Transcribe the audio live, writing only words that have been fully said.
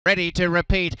Ready to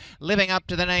repeat, living up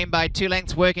to the name by 2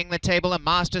 lengths, working the table. A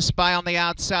Master Spy on the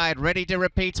outside, ready to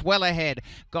repeat's well ahead.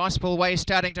 Gospel Way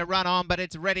starting to run on, but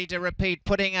it's ready to repeat,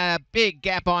 putting a big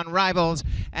gap on rivals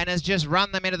and has just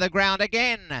run them into the ground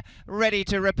again. Ready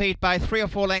to repeat by 3 or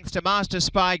 4 lengths to Master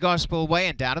Spy, Gospel Way,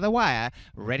 and down to the wire.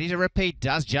 Ready to repeat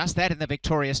does just that in the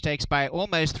Victoria Stakes by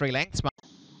almost 3 lengths.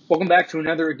 Welcome back to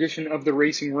another edition of the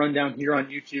Racing Rundown here on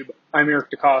YouTube. I'm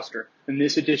Eric DeCoster. In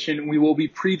this edition, we will be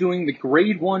previewing the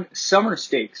Grade 1 Summer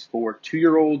Stakes for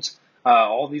 2-year-olds.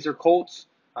 All these are colts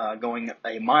going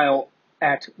a mile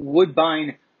at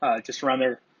Woodbine, just around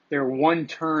their one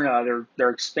turn, their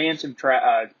expansive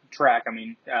track. I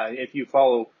mean, if you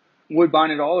follow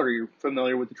Woodbine at all or you're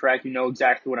familiar with the track, you know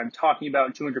exactly what I'm talking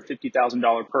about.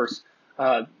 $250,000 purse.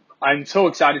 I'm so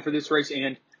excited for this race,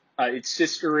 and its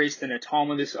sister race, the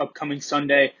Natama, this upcoming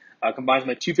Sunday, combines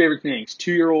my two favorite things: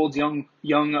 2-year-olds, young,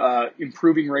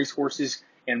 improving racehorses,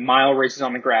 and mile races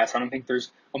on the grass. I don't think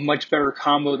there's a much better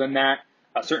combo than that.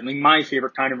 Certainly my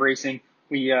favorite kind of racing.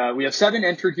 We have 7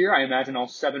 entered here. I imagine all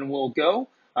 7 will go.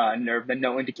 And there have been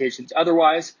no indications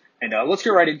otherwise. And let's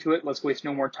get right into it. Let's waste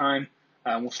no more time.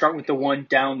 We'll start with the one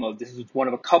Download. This is one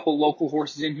of a couple local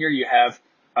horses in here. You have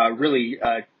really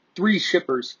 3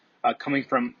 shippers coming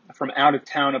from out of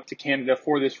town up to Canada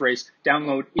for this race.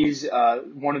 Download is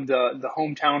one of the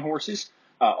hometown horses.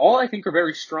 All I think are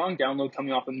very strong. Download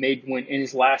coming off a maiden win in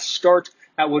his last start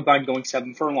at Woodbine, going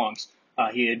 7 furlongs.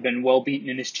 He had been well beaten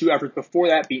in his 2 efforts before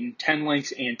that, beaten 10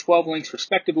 lengths and 12 lengths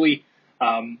respectively,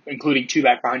 including 2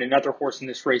 back behind another horse in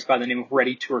this race by the name of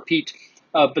Ready to Repeat.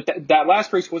 But that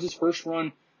last race was his first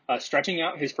run. Stretching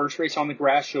out, his first race on the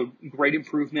grass showed great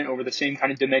improvement over the same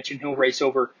kind of dimension he'll race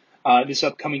over this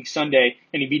upcoming Sunday,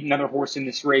 and he beat another horse in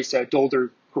this race,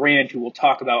 Dolder Grand, who we'll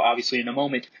talk about obviously in a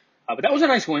moment. But that was a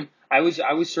nice win. I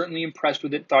was certainly impressed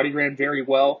with it. Thought he ran very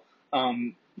well.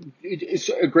 It's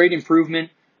a great improvement.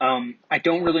 I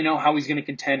don't really know how he's going to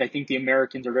contend. I think the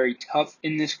Americans are very tough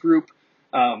in this group.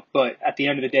 But at the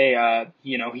end of the day,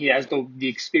 he has the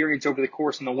experience over the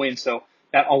course and the win, so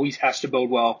that always has to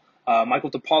bode well. Michael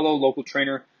DiPaolo, local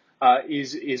trainer,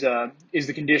 is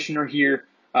the conditioner here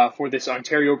for this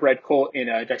Ontario-bred colt, and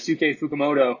Daisuke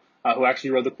Fukumoto, who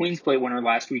actually rode the Queen's Plate winner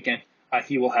last weekend.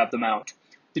 He will have the mount.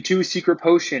 The 2 is Secret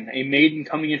Potion, a maiden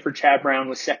coming in for Chad Brown,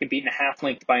 was second beaten a half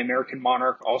length by American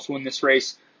Monarch, also in this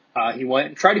race. He went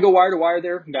and tried to go wire to wire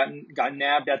there, got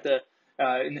nabbed at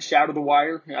in the shadow of the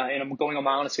wire, and I'm going a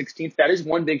mile and a 16th. That is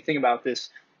one big thing about this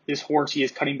horse. He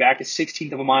is cutting back a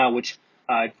 16th of a mile, which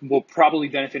will probably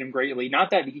benefit him greatly.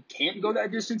 Not that he can't go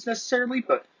that distance necessarily,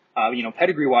 but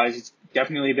pedigree-wise, it's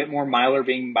definitely a bit more miler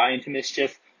being by into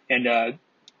mischief, and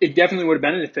it definitely would have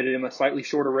benefited him a slightly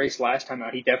shorter race last time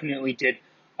out. He definitely did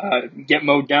get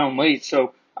mowed down late,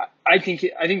 so I think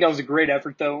that was a great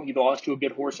effort, though. He lost to a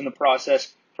good horse in the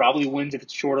process. Probably wins if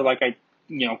it's shorter, like I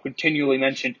continually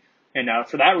mentioned, and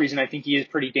for that reason, I think he is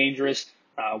pretty dangerous,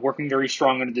 working very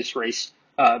strong into this race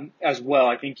as well.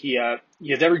 I think he has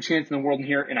every chance in the world in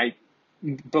here, and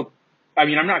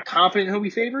I'm not confident he'll be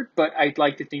favored, but I'd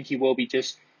like to think he will be,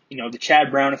 just, the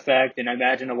Chad Brown effect, and I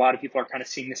imagine a lot of people are kind of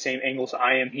seeing the same angles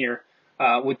I am here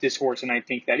with this horse, and I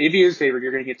think that if he is favored,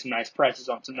 you're going to get some nice prices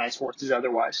on some nice horses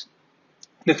otherwise.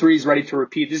 The 3 is Ready to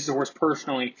Repeat. This is a horse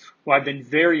personally who I've been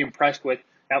very impressed with.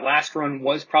 That last run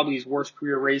was probably his worst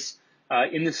career race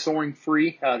in the Soaring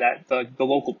Free, the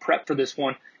local prep for this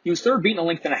one. He was third, beating a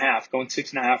length and a half, going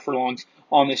 6.5 furlongs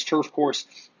on this turf course,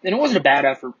 and it wasn't a bad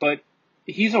effort, but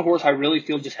he's a horse I really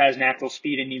feel just has natural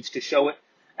speed and needs to show it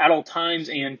at all times,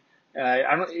 and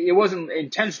it wasn't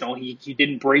intentional. He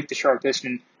didn't break the sharp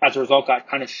distance, and as a result got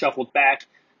kind of shuffled back,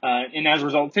 and as a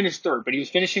result finished third, but he was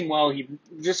finishing well. He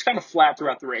just kind of flat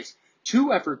throughout the race.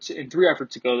 2 efforts and 3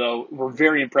 efforts ago, though, were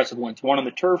very impressive wins. One on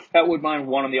the turf at Woodbine,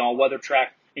 one on the all-weather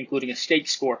track, including a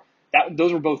stakes score.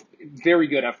 Those were both very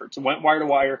good efforts. Went wire to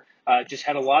wire, just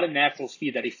had a lot of natural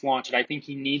speed that he flaunted. I think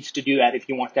he needs to do that if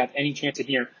he wants to have any chance at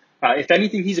here. If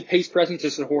anything, he's a pace presence.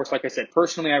 This is a horse, like I said,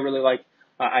 personally I really like.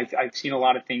 I've seen a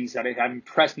lot of things that have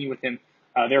impressed me with him.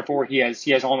 Therefore, he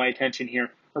has all my attention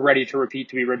here, Ready to Repeat,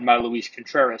 to be ridden by Luis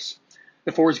Contreras.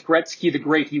 The 4 is Gretzky the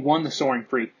Great. He won the Soaring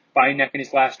Free by neck in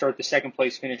his last start. The second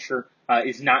place finisher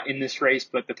is not in this race,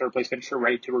 but the third place finisher,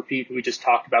 Ready to Repeat, who we just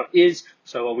talked about, is.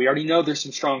 So we already know there's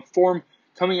some strong form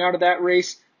coming out of that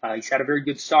race. He's had a very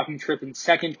good stalking trip in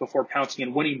second before pouncing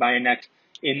and winning by a neck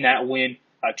in that win.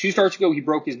 2 starts ago, he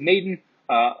broke his maiden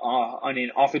on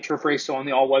an off-the-turf race, so on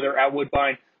the all-weather at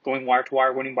Woodbine, going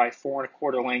wire-to-wire, winning by 4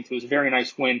 1/4 lengths. It was a very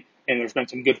nice win, and there's been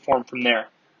some good form from there.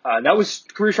 That was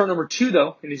career start number 2,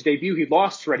 though. In his debut, he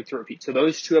lost to Ready to Repeat. So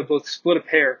those 2 have both split a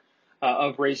pair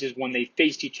of races when they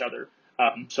faced each other.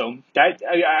 So that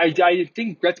I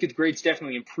think Gretzky's grade's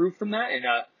definitely improved from that. And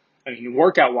I mean,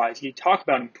 workout wise, you talk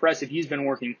about impressive. He's been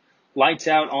working lights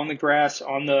out on the grass,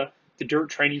 on the dirt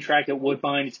training track at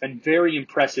Woodbine. It's been very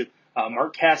impressive.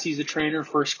 Mark Cassie's the trainer,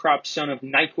 first crop son of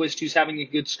Nyquist, who's having a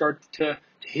good start to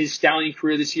his stallion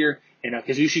career this year. And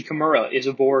Kazushi Kimura is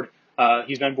aboard.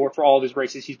 He's been aboard for all of his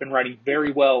races. He's been riding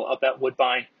very well up at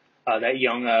Woodbine, that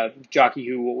young jockey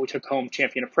who took home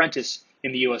champion apprentice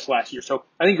in the U.S. last year. So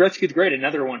I think Gretzky's great,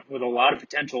 another one with a lot of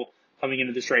potential coming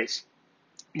into this race.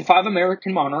 The 5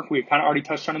 American Monarch, we've kind of already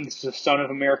touched on him. This is a son of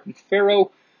American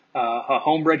Pharaoh, a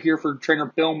homebred here for trainer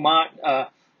Bill Mott.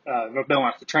 Bill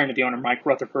Mott's the trainer, the owner Mike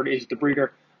Rutherford is the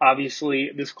breeder. Obviously,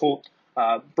 this colt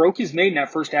broke his maiden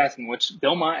at first asking, which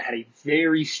Bill Mott had a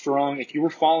very strong, if you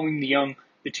were following the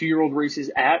 2-year-old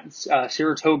races at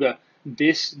Saratoga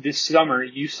this summer,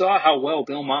 you saw how well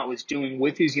Bill Mott was doing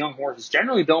with his young horses.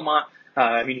 Generally, Bill Mott,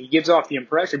 he gives off the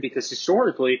impression because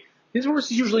historically, his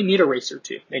horses usually need a race or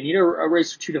two. They need a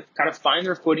race or two to kind of find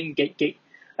their footing, get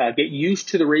used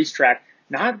to the racetrack.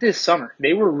 Not this summer.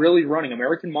 They were really running.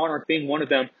 American Monarch being one of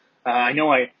them. I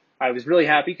know I was really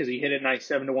happy because he hit a nice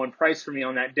 7-1 price for me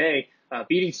on that day,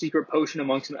 beating Secret Potion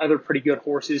among some other pretty good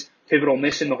horses. Pivotal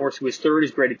Mission, the horse who was third,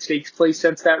 is graded stakes place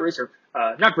since that race, or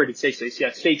not graded stakes place,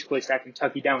 yeah, stakes place at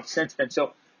Kentucky down since then.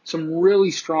 So some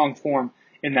really strong form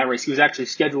in that race. He was actually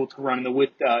scheduled to run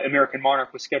American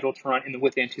Monarch was scheduled to run in the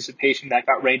With Anticipation that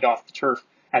got rained off the turf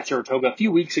at Saratoga a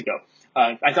few weeks ago.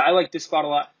 I like this spot a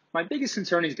lot. My biggest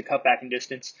concern is the cutback in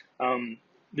distance.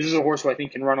 This is a horse who I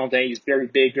think can run all day. He's very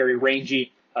big, very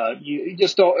rangy.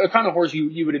 Just a kind of horse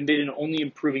you would envision only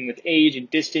improving with age and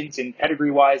distance and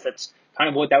pedigree-wise. That's kind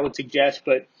of what that would suggest.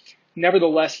 But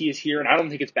nevertheless, he is here, and I don't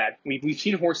think it's bad. We've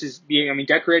seen horses being,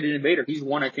 Decorated Invader. He's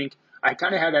one I think I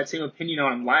kind of had that same opinion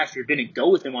on him last year. Didn't go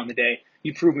with him on the day.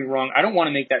 He proved me wrong. I don't want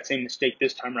to make that same mistake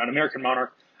this time around. American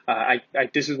Monarch.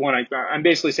 This is one I'm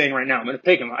basically saying right now. I'm going to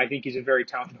pick him. I think he's a very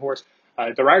talented horse.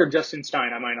 The rider Justin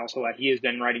Stein, I might also add, he has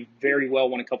been riding very well.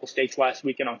 Won a couple stakes last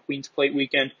weekend on Queen's Plate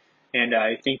weekend, and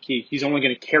I think he's only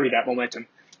going to carry that momentum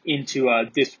into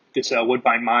this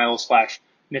Woodbine Mile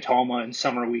 / Natalma and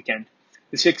Summer weekend.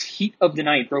 The 6th Heat of the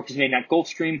Night broke his maiden at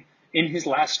Gulfstream in his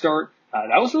last start.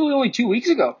 That was really only 2 weeks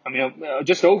ago.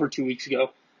 Just over 2 weeks ago.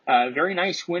 Very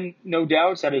nice win, no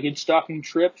doubt. Had a good stalking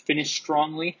trip, finished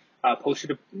strongly.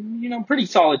 Posted a pretty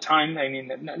solid time.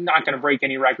 Not going to break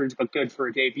any records, but good for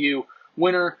a debut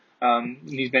winner.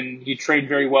 He trained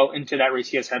very well into that race.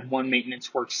 He has had one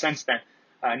maintenance work since then.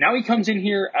 Now he comes in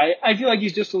here. I feel like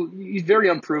he's very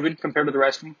unproven compared to the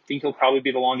rest of them. I think he'll probably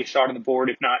be the longest shot on the board,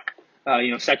 if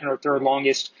not, second or third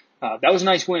longest. That was a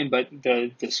nice win, but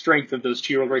the strength of those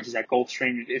 2-year-old races at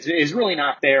Gulfstream is really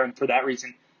not there. And for that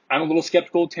reason, I'm a little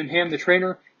skeptical. Tim Ham, the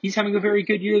trainer, he's having a very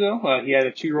good year though. He had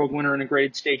a 2-year-old winner in a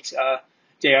grade stakes,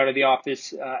 day out of the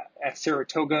office, at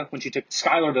Saratoga when she took to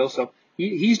Schuylerville. So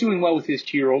he's doing well with his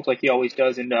 2-year-olds like he always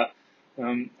does. And,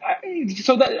 I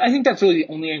think that's really the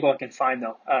only angle I can find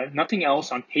though. Nothing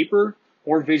else on paper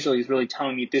or visually is really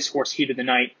telling me this horse Heat of the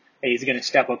Night is going to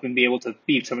step up and be able to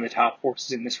beat some of the top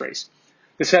horses in this race.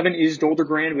 The 7 is Dolder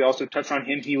Grand. We also touched on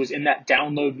him. He was in that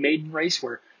download maiden race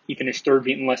where he finished third,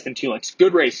 beaten less than 2 lengths.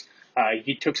 Good race.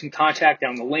 He took some contact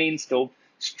down the lane, still,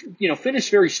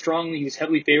 finished very strongly. He was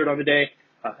heavily favored on the day,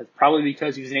 probably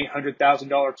because he was an $800,000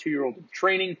 2-year-old in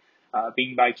training,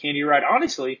 being by Candy Ride.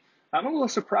 Honestly, I'm a little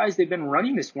surprised they've been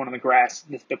running this one on the grass.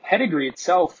 The pedigree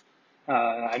itself,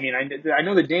 I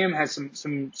know the dam has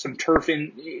some turf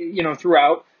in,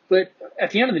 throughout, but at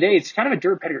the end of the day, it's kind of a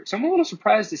dirt pedigree. So I'm a little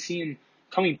surprised to see him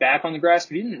coming back on the grass,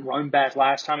 but he didn't run bad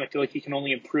last time. I feel like he can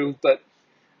only improve, but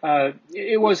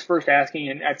it was first asking,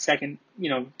 and at second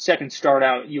start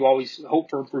out, you always hope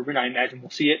for improvement. I imagine we'll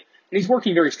see it. And he's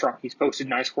working very strong. He's posted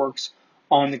nice works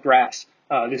on the grass.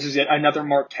 This is another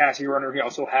Mark Cassie runner. He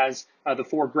also has the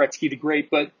 4 Gretzky the Great,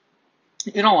 but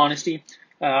in all honesty,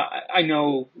 I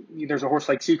know there's a horse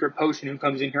like Secret Potion who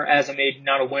comes in here as a maiden,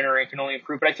 not a winner, and can only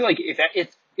improve. But I feel like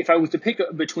if I was to pick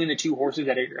between the 2 horses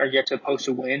that are yet to post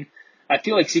a win, I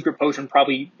feel like Secret Potion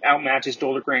probably outmatches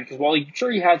Dolder Grand, because while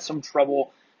he had some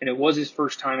trouble and it was his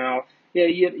first time out,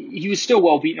 he was still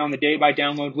well beaten on the day by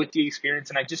download with the experience.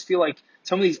 And I just feel like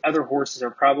some of these other horses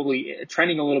are probably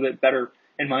trending a little bit better,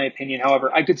 in my opinion. However,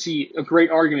 I could see a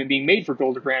great argument being made for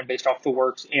Dolder Grand based off the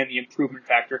works and the improvement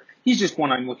factor. He's just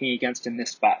one I'm looking against in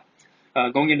this spot.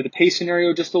 Going into the pace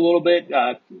scenario just a little bit,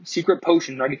 Secret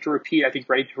Potion, Ready to Repeat. I think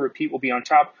Ready to Repeat will be on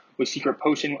top with Secret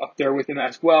Potion up there with him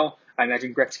as well. I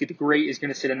imagine Gretzky the Great is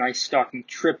going to sit a nice stalking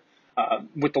trip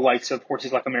with the likes of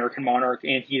horses like American Monarch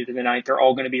and Heat of the Night. They're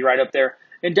all going to be right up there.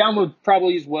 And download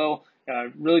probably as well.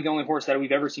 Really, the only horse that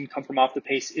we've ever seen come from off the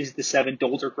pace is the 7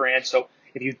 Dolzer Grand. So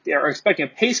if you are expecting a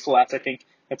pace collapse, I think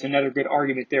that's another good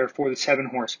argument there for the 7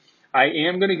 horse. I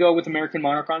am going to go with American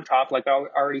Monarch on top. Like I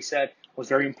already said, I was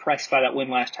very impressed by that win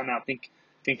last time out.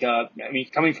 I mean,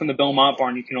 coming from the Belmont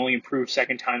barn, you can only improve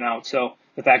second time out. So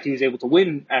the fact he was able to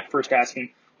win at first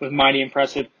asking was mighty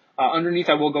impressive. Underneath,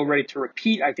 I will go Ready to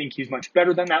Repeat. I think he's much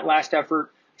better than that last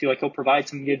effort. I feel like he'll provide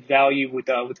some good value with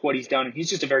what he's done, and he's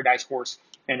just a very nice horse.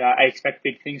 And I expect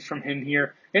big things from him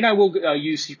here. And I will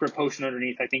use Secret Potion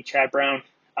underneath. I think Chad Brown,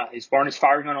 his barn is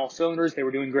firing on all cylinders. They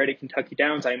were doing great at Kentucky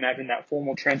Downs. I imagine that form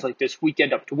will translate this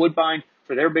weekend up to Woodbine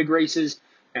for their big races.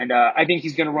 And I think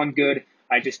he's going to run good.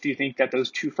 I just do think that those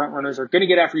 2 front runners are going to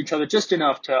get after each other just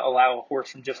enough to allow a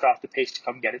horse from just off the pace to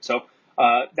come get it. So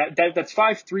that's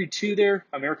 5-3-2 there.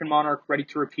 American Monarch, Ready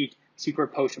to Repeat,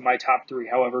 Secret Potion, my top 3.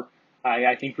 However,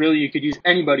 I think really you could use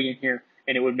anybody in here,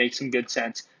 and it would make some good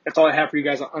sense. That's all I have for you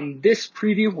guys on this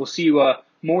preview. We'll see you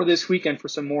more this weekend for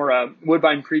some more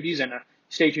Woodbine previews, and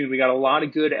stay tuned. We got a lot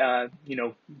of good,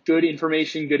 good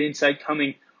information, good insight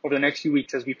coming over the next few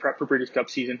weeks as we prep for Breeders' Cup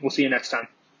season. We'll see you next time.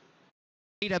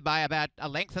 Leader by about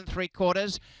 1 3/4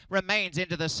 lengths, remains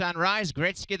Into the Sunrise.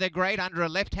 Gretzky the Great under a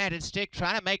left-handed stick,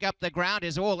 trying to make up the ground,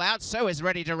 is all out, so is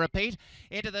Ready to Repeat.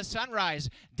 Into the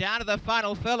Sunrise, down to the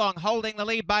final furlong, holding the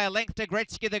lead by 1 length to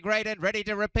Gretzky the Great and Ready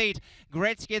to Repeat.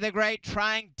 Gretzky the Great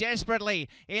trying desperately.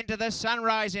 Into the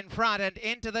Sunrise in front, and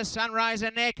Into the Sunrise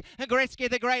a neck. Gretzky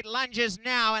the Great lunges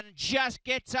now and just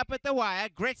gets up at the wire.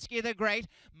 Gretzky the Great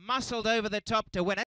muscled over the top to win it.